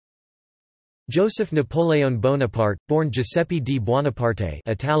Joseph Napoleon Bonaparte, born Giuseppe di Buonaparte,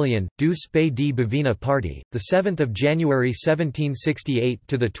 Italian, Giuseppe di Bovina Party, the 7th of January 1768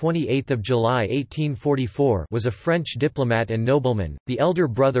 to the 28th of July 1844, was a French diplomat and nobleman, the elder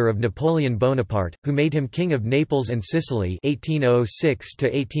brother of Napoleon Bonaparte, who made him King of Naples and Sicily 1806 to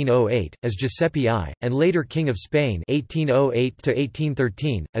 1808 as Giuseppe I, and later King of Spain 1808 to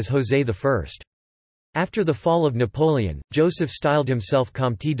 1813 as José I. After the fall of Napoleon, Joseph styled himself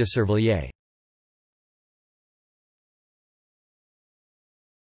Comte de Servilliers.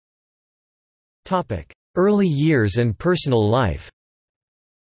 Early years and personal life.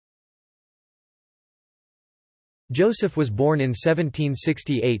 Joseph was born in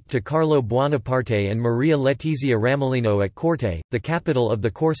 1768 to Carlo Buonaparte and Maria Letizia Ramolino at Corte, the capital of the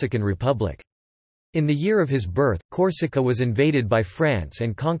Corsican Republic. In the year of his birth, Corsica was invaded by France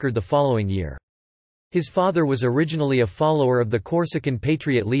and conquered the following year. His father was originally a follower of the Corsican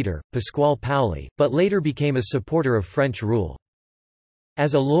patriot leader, Pasquale Paoli, but later became a supporter of French rule.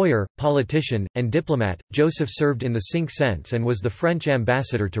 As a lawyer, politician, and diplomat, Joseph served in the Cinque Cents and was the French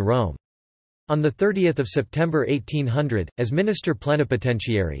ambassador to Rome. On 30 September 1800, as minister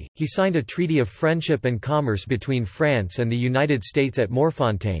plenipotentiary, he signed a treaty of friendship and commerce between France and the United States at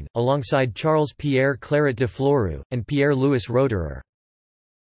Morfontaine, alongside Charles-Pierre Claret de Floru, and Pierre-Louis Roederer.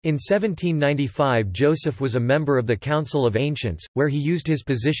 In 1795 Joseph was a member of the Council of Ancients, where he used his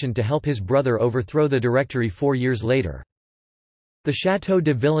position to help his brother overthrow the Directory 4 years later. The Château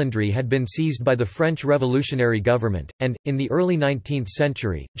de Villandry had been seized by the French revolutionary government, and, in the early 19th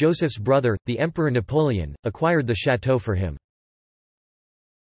century, Joseph's brother, the Emperor Napoleon, acquired the château for him.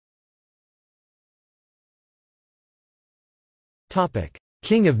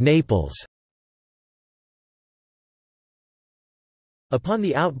 King of Naples. Upon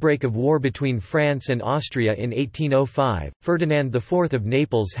the outbreak of war between France and Austria in 1805, Ferdinand IV of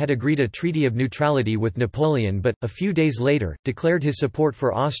Naples had agreed a treaty of neutrality with Napoleon but, a few days later, declared his support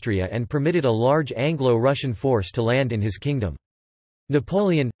for Austria and permitted a large Anglo-Russian force to land in his kingdom.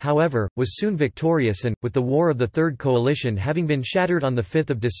 Napoleon, however, was soon victorious and, with the War of the Third Coalition having been shattered on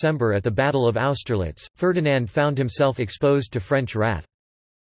 5 December at the Battle of Austerlitz, Ferdinand found himself exposed to French wrath.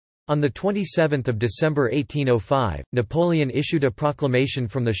 On 27 December 1805, Napoleon issued a proclamation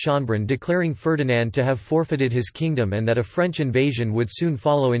from the Schönbrunn declaring Ferdinand to have forfeited his kingdom and that a French invasion would soon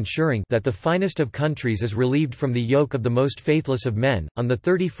follow, ensuring that the finest of countries is relieved from the yoke of the most faithless of men. On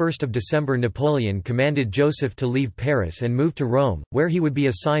 31 December Napoleon commanded Joseph to leave Paris and move to Rome, where he would be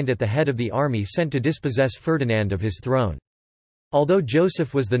assigned at the head of the army sent to dispossess Ferdinand of his throne. Although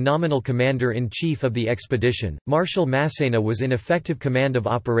Joseph was the nominal commander-in-chief of the expedition, Marshal Massena was in effective command of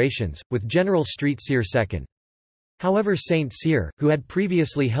operations, with General Street-Cyr second. However, Saint-Cyr, who had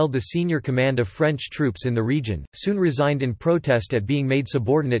previously held the senior command of French troops in the region, soon resigned in protest at being made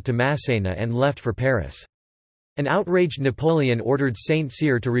subordinate to Massena and left for Paris. An outraged Napoleon ordered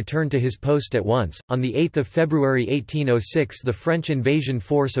Saint-Cyr to return to his post at once. On 8 February 1806 the French invasion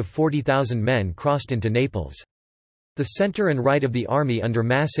force of 40,000 men crossed into Naples. The center and right of the army under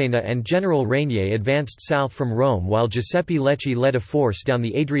Massena and General Régnier advanced south from Rome while Giuseppe Lecce led a force down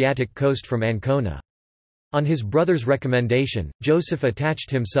the Adriatic coast from Ancona. On his brother's recommendation, Joseph attached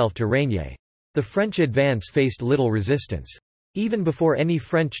himself to Régnier. The French advance faced little resistance. Even before any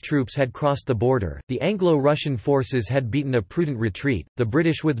French troops had crossed the border, the Anglo-Russian forces had beaten a prudent retreat, the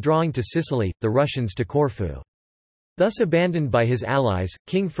British withdrawing to Sicily, the Russians to Corfu. Thus abandoned by his allies,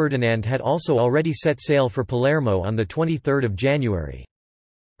 King Ferdinand had also already set sail for Palermo on 23 January.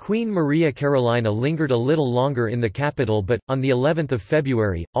 Queen Maria Carolina lingered a little longer in the capital but, on the 11th of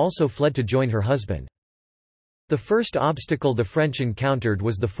February, also fled to join her husband. The first obstacle the French encountered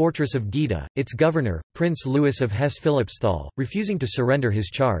was the fortress of Gaeta, its governor, Prince Louis of Hesse-Philippsthal, refusing to surrender his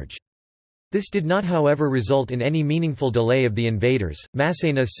charge. This did not however result in any meaningful delay of the invaders,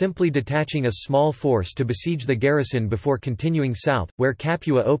 Massena simply detaching a small force to besiege the garrison before continuing south, where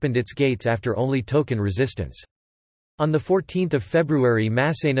Capua opened its gates after only token resistance. On 14 February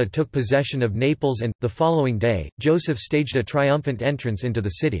Massena took possession of Naples and, the following day, Joseph staged a triumphant entrance into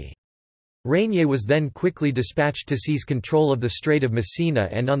the city. Régnier was then quickly dispatched to seize control of the Strait of Messina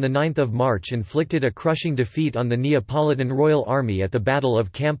and on 9 March inflicted a crushing defeat on the Neapolitan royal army at the Battle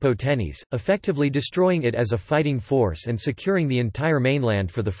of Campo Tennis, effectively destroying it as a fighting force and securing the entire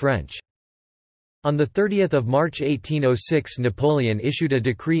mainland for the French. On 30 March 1806 Napoleon issued a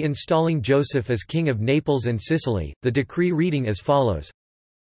decree installing Joseph as King of Naples and Sicily, the decree reading as follows: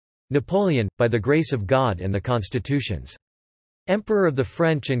 Napoleon, by the grace of God and the constitutions. Emperor of the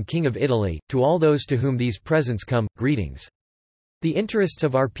French and King of Italy, to all those to whom these presents come, greetings. The interests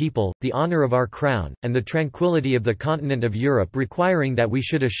of our people, the honor of our crown, and the tranquility of the continent of Europe requiring that we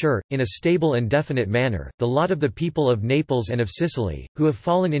should assure, in a stable and definite manner, the lot of the people of Naples and of Sicily, who have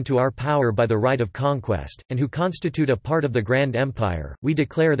fallen into our power by the right of conquest, and who constitute a part of the Grand Empire, we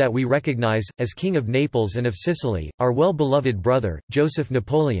declare that we recognize, as King of Naples and of Sicily, our well-beloved brother, Joseph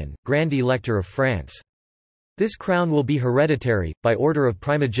Napoleon, Grand Elector of France. This crown will be hereditary, by order of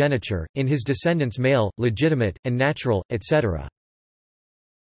primogeniture, in his descendants male, legitimate, and natural, etc.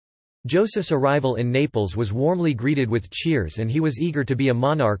 Joseph's arrival in Naples was warmly greeted with cheers, and he was eager to be a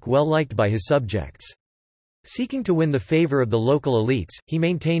monarch well liked by his subjects. Seeking to win the favor of the local elites, he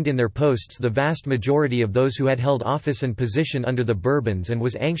maintained in their posts the vast majority of those who had held office and position under the Bourbons and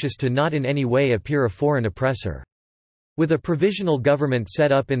was anxious to not in any way appear a foreign oppressor. With a provisional government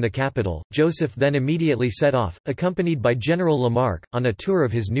set up in the capital, Joseph then immediately set off, accompanied by General Lamarck, on a tour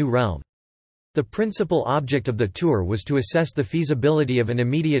of his new realm. The principal object of the tour was to assess the feasibility of an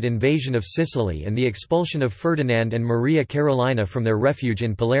immediate invasion of Sicily and the expulsion of Ferdinand and Maria Carolina from their refuge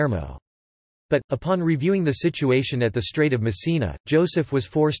in Palermo. But, upon reviewing the situation at the Strait of Messina, Joseph was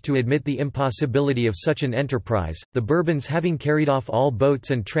forced to admit the impossibility of such an enterprise, the Bourbons having carried off all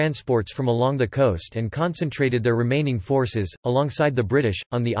boats and transports from along the coast and concentrated their remaining forces, alongside the British,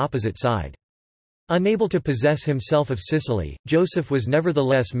 on the opposite side. Unable to possess himself of Sicily, Joseph was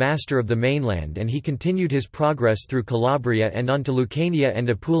nevertheless master of the mainland, and he continued his progress through Calabria and on to Lucania and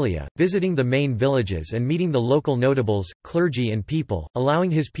Apulia, visiting the main villages and meeting the local notables, clergy and people,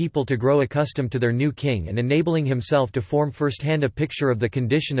 allowing his people to grow accustomed to their new king and enabling himself to form firsthand a picture of the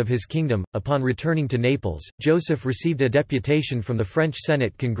condition of his kingdom. Upon returning to Naples, Joseph received a deputation from the French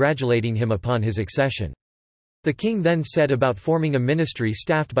Senate congratulating him upon his accession. The king then set about forming a ministry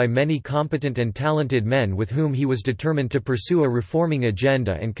staffed by many competent and talented men with whom he was determined to pursue a reforming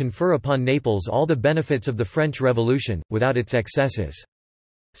agenda and confer upon Naples all the benefits of the French Revolution, without its excesses.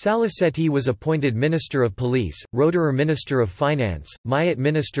 Salicetti was appointed Minister of Police, Roederer Minister of Finance, Maillet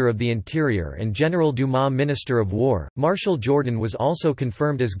Minister of the Interior and General Dumas Minister of War. Marshal Jourdan was also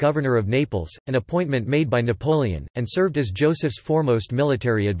confirmed as Governor of Naples, an appointment made by Napoleon, and served as Joseph's foremost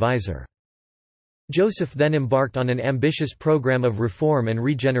military advisor. Joseph then embarked on an ambitious program of reform and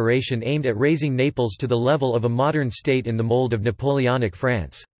regeneration aimed at raising Naples to the level of a modern state in the mold of Napoleonic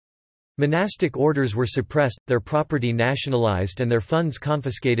France. Monastic orders were suppressed, their property nationalized and their funds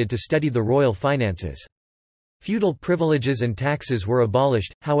confiscated to steady the royal finances. Feudal privileges and taxes were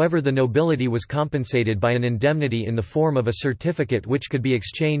abolished, however the nobility was compensated by an indemnity in the form of a certificate which could be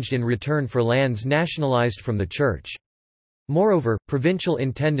exchanged in return for lands nationalized from the church. Moreover, provincial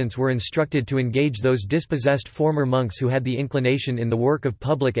intendants were instructed to engage those dispossessed former monks who had the inclination in the work of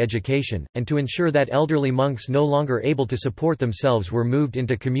public education, and to ensure that elderly monks no longer able to support themselves were moved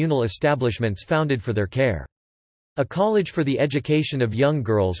into communal establishments founded for their care. A college for the education of young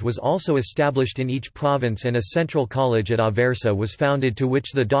girls was also established in each province, and a central college at Aversa was founded to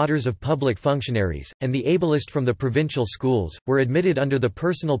which the daughters of public functionaries, and the ablest from the provincial schools, were admitted under the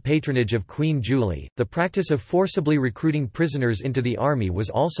personal patronage of Queen Julie. The practice of forcibly recruiting prisoners into the army was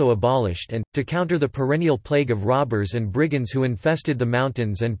also abolished, and, to counter the perennial plague of robbers and brigands who infested the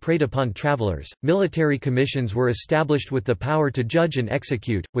mountains and preyed upon travelers, military commissions were established with the power to judge and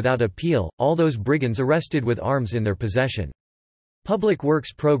execute, without appeal, all those brigands arrested with arms in their possession. Public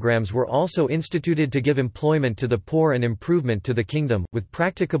works programs were also instituted to give employment to the poor and improvement to the kingdom, with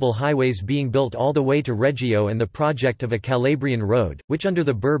practicable highways being built all the way to Reggio and the project of a Calabrian road, which under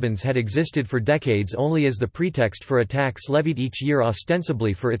the Bourbons had existed for decades only as the pretext for a tax levied each year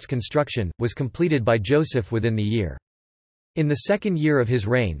ostensibly for its construction, was completed by Joseph within the year. In the second year of his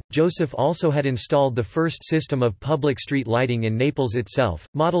reign, Joseph also had installed the first system of public street lighting in Naples itself,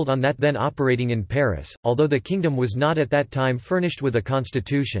 modelled on that then operating in Paris, although the kingdom was not at that time furnished with a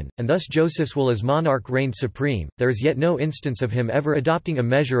constitution, and thus Joseph's will as monarch reigned supreme. There is yet no instance of him ever adopting a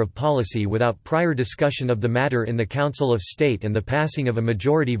measure of policy without prior discussion of the matter in the Council of State and the passing of a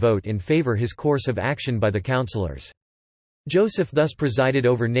majority vote in favour his course of action by the councillors. Joseph thus presided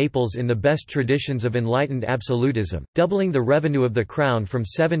over Naples in the best traditions of enlightened absolutism, doubling the revenue of the crown from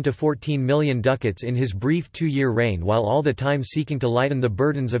 7 to 14 million ducats in his brief 2-year reign, while all the time seeking to lighten the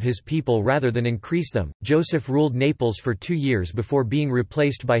burdens of his people rather than increase them. Joseph ruled Naples for 2 years before being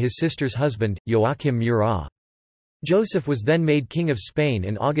replaced by his sister's husband, Joachim Murat. Joseph was then made King of Spain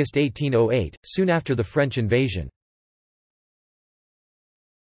in August 1808, soon after the French invasion.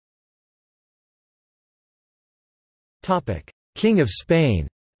 King of Spain.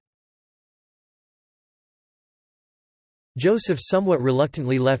 Joseph somewhat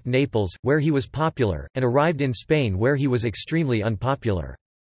reluctantly left Naples, where he was popular, and arrived in Spain where he was extremely unpopular.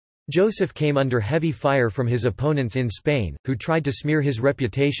 Joseph came under heavy fire from his opponents in Spain, who tried to smear his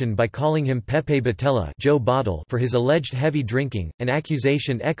reputation by calling him Pepe Botella Joe Bottle for his alleged heavy drinking, an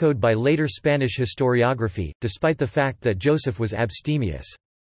accusation echoed by later Spanish historiography, despite the fact that Joseph was abstemious.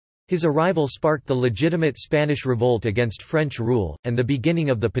 His arrival sparked the legitimate Spanish revolt against French rule, and the beginning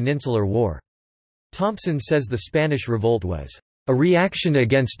of the Peninsular War. Thompson says the Spanish Revolt was a reaction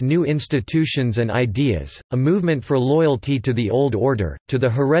against new institutions and ideas, a movement for loyalty to the old order, to the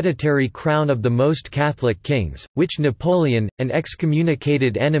hereditary crown of the most Catholic kings, which Napoleon, an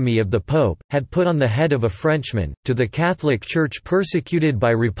excommunicated enemy of the Pope, had put on the head of a Frenchman, to the Catholic Church persecuted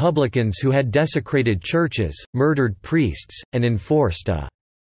by republicans who had desecrated churches, murdered priests, and enforced a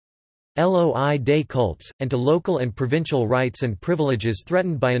loi des cultes, and to local and provincial rights and privileges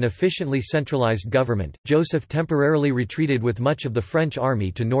threatened by an efficiently centralized government. Joseph temporarily retreated with much of the French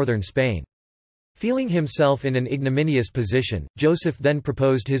army to northern Spain. Feeling himself in an ignominious position, Joseph then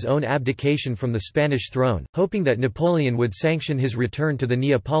proposed his own abdication from the Spanish throne, hoping that Napoleon would sanction his return to the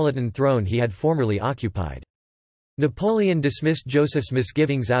Neapolitan throne he had formerly occupied. Napoleon dismissed Joseph's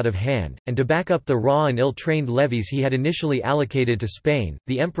misgivings out of hand, and to back up the raw and ill-trained levies he had initially allocated to Spain,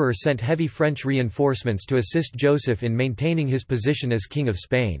 the emperor sent heavy French reinforcements to assist Joseph in maintaining his position as King of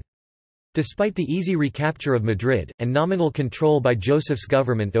Spain. Despite the easy recapture of Madrid, and nominal control by Joseph's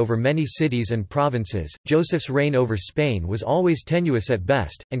government over many cities and provinces, Joseph's reign over Spain was always tenuous at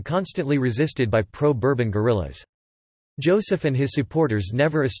best, and constantly resisted by pro-Bourbon guerrillas. Joseph and his supporters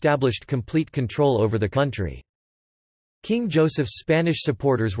never established complete control over the country. King Joseph's Spanish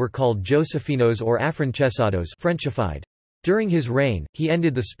supporters were called Josefinos or Afrancesados Frenchified. During his reign, he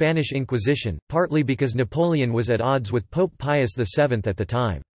ended the Spanish Inquisition, partly because Napoleon was at odds with Pope Pius VII at the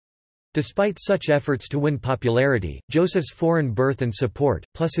time. Despite such efforts to win popularity, Joseph's foreign birth and support,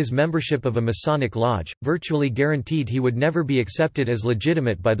 plus his membership of a Masonic lodge, virtually guaranteed he would never be accepted as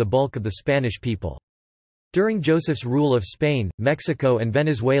legitimate by the bulk of the Spanish people. During Joseph's rule of Spain, Mexico and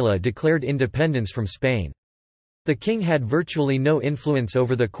Venezuela declared independence from Spain. The king had virtually no influence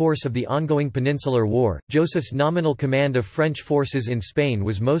over the course of the ongoing Peninsular War. Joseph's nominal command of French forces in Spain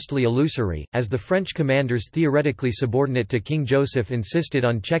was mostly illusory, as the French commanders theoretically subordinate to King Joseph insisted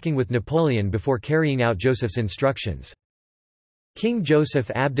on checking with Napoleon before carrying out Joseph's instructions. King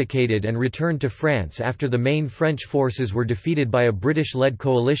Joseph abdicated and returned to France after the main French forces were defeated by a British-led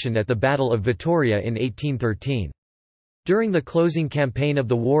coalition at the Battle of Vittoria in 1813. During the closing campaign of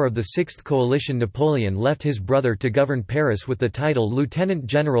the War of the Sixth Coalition, Napoleon left his brother to govern Paris with the title Lieutenant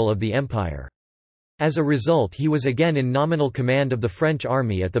General of the Empire. As a result, he was again in nominal command of the French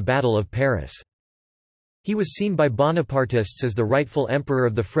army at the Battle of Paris. He was seen by Bonapartists as the rightful emperor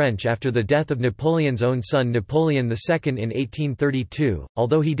of the French after the death of Napoleon's own son Napoleon II in 1832,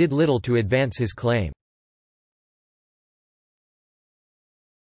 although he did little to advance his claim.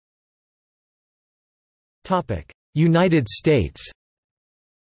 United States.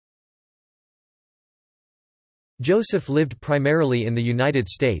 Joseph lived primarily in the United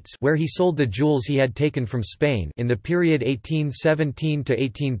States, where he sold the jewels he had taken from Spain in the period 1817 to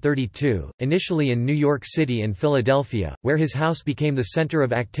 1832, initially in New York City and Philadelphia, where his house became the center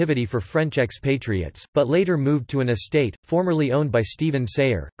of activity for French expatriates, but later moved to an estate, formerly owned by Stephen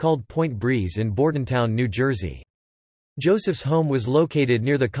Sayre, called Point Breeze in Bordentown, New Jersey. Joseph's home was located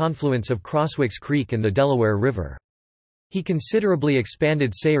near the confluence of Crosswicks Creek and the Delaware River. He considerably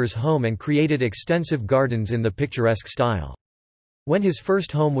expanded Sayre's home and created extensive gardens in the picturesque style. When his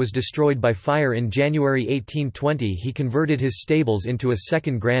first home was destroyed by fire in January 1820, he converted his stables into a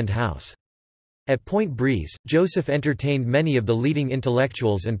second grand house. At Point Breeze, Joseph entertained many of the leading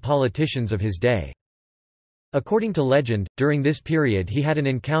intellectuals and politicians of his day. According to legend, during this period he had an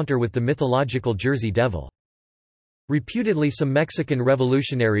encounter with the mythological Jersey Devil. Reputedly, some Mexican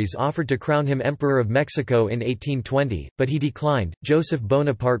revolutionaries offered to crown him Emperor of Mexico in 1820, but he declined. Joseph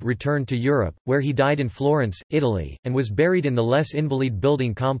Bonaparte returned to Europe, where he died in Florence, Italy, and was buried in the Les Invalides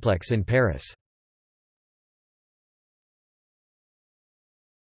building complex in Paris.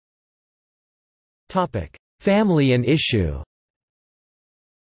 Topic: Family and issue.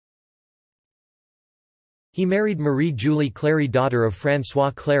 He married Marie-Julie Clary, daughter of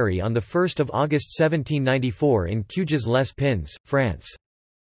François Clary, on 1 August 1794 in Cuges-les-Pins, France.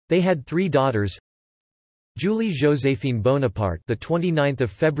 They had 3 daughters: Julie Joséphine Bonaparte, the 29th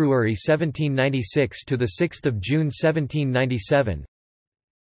of February 1796 to the 6th of June 1797.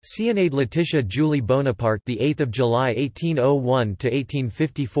 Sinead Laetitia Julie Bonaparte, the 8th of July 1801 to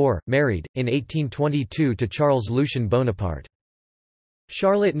 1854, married in 1822 to Charles Lucien Bonaparte.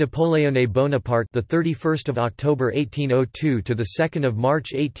 Charlotte Napoleone Bonaparte, the 31st of October 1802 to the 2nd of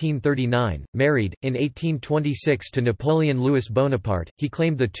March 1839, married in 1826 to Napoleon Louis Bonaparte. He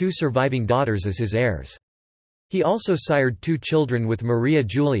claimed the two surviving daughters as his heirs. He also sired two children with Maria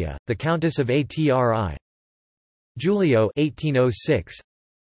Julia, the Countess of Atri. Giulio 1806.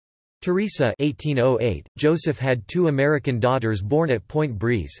 Teresa 1808. Joseph had two American daughters born at Point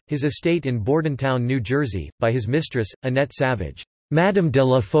Breeze, his estate in Bordentown, New Jersey, by his mistress, Annette Savage, Madame de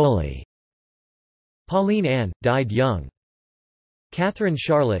la Folie. Pauline Anne died young. Catherine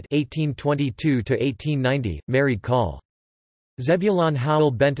Charlotte (1822–1890), married Col. Zebulon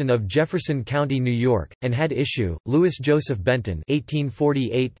Howell Benton of Jefferson County, New York, and had issue Louis Joseph Benton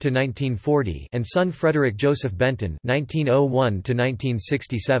 (1848–1940) and son Frederick Joseph Benton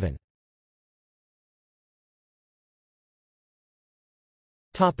 (1901–1967).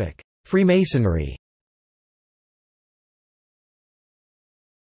 Topic: Freemasonry.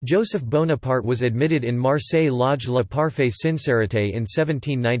 Joseph Bonaparte was admitted in Marseille Lodge La Parfaite Sincérité in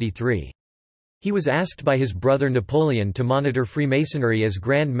 1793. He was asked by his brother Napoleon to monitor Freemasonry as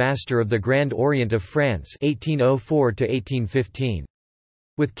Grand Master of the Grand Orient of France 1804–1815.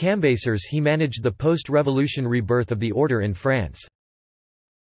 With Cambassers he managed the post-revolution rebirth of the order in France.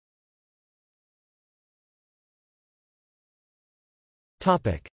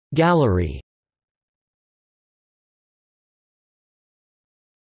 Gallery.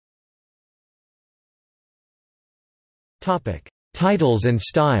 Titles and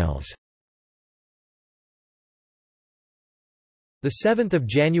styles. The 7th of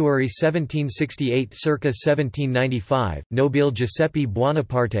January 1768, circa 1795, Nobile Giuseppe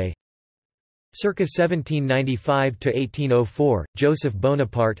Buonaparte. Circa 1795 to 1804, Joseph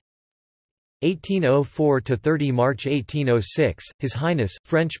Bonaparte. 1804 to 30 March 1806, His Highness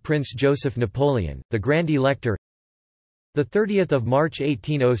French Prince Joseph Napoleon, the Grand Elector. The 30th of March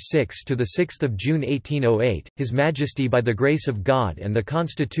 1806 to the 6th of June 1808, His Majesty by the grace of God and the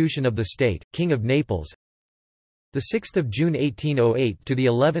Constitution of the State, King of Naples. The 6th of June 1808 to the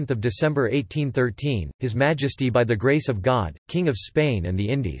 11th of December 1813, His Majesty by the grace of God, King of Spain and the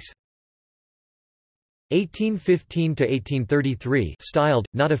Indies. 1815 to 1833, styled,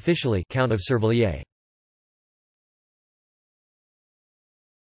 not officially, Count of Servilliers.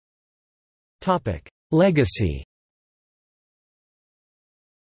 Topic: Legacy.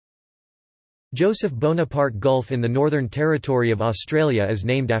 Joseph Bonaparte Gulf in the Northern Territory of Australia is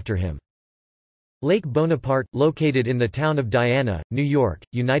named after him. Lake Bonaparte, located in the town of Diana, New York,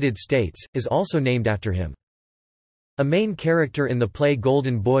 United States, is also named after him. A main character in the play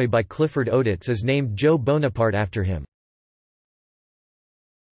Golden Boy by Clifford Odets is named Joe Bonaparte after him.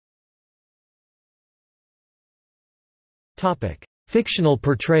 Fictional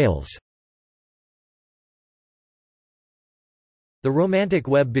portrayals. The romantic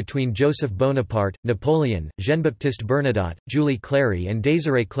web between Joseph Bonaparte, Napoleon, Jean-Baptiste Bernadotte, Julie Clary and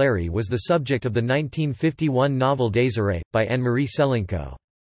Désirée Clary was the subject of the 1951 novel Désirée, by Anne-Marie Selinko.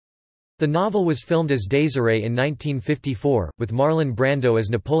 The novel was filmed as Désirée in 1954, with Marlon Brando as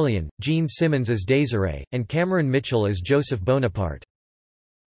Napoleon, Gene Simmons as Désirée, and Cameron Mitchell as Joseph Bonaparte.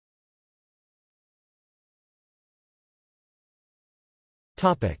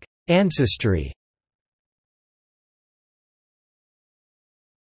 Ancestry.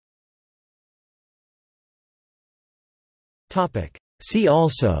 See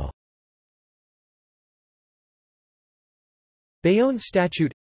also: Bayonne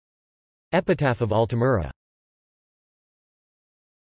Statute, Epitaph of Altamura.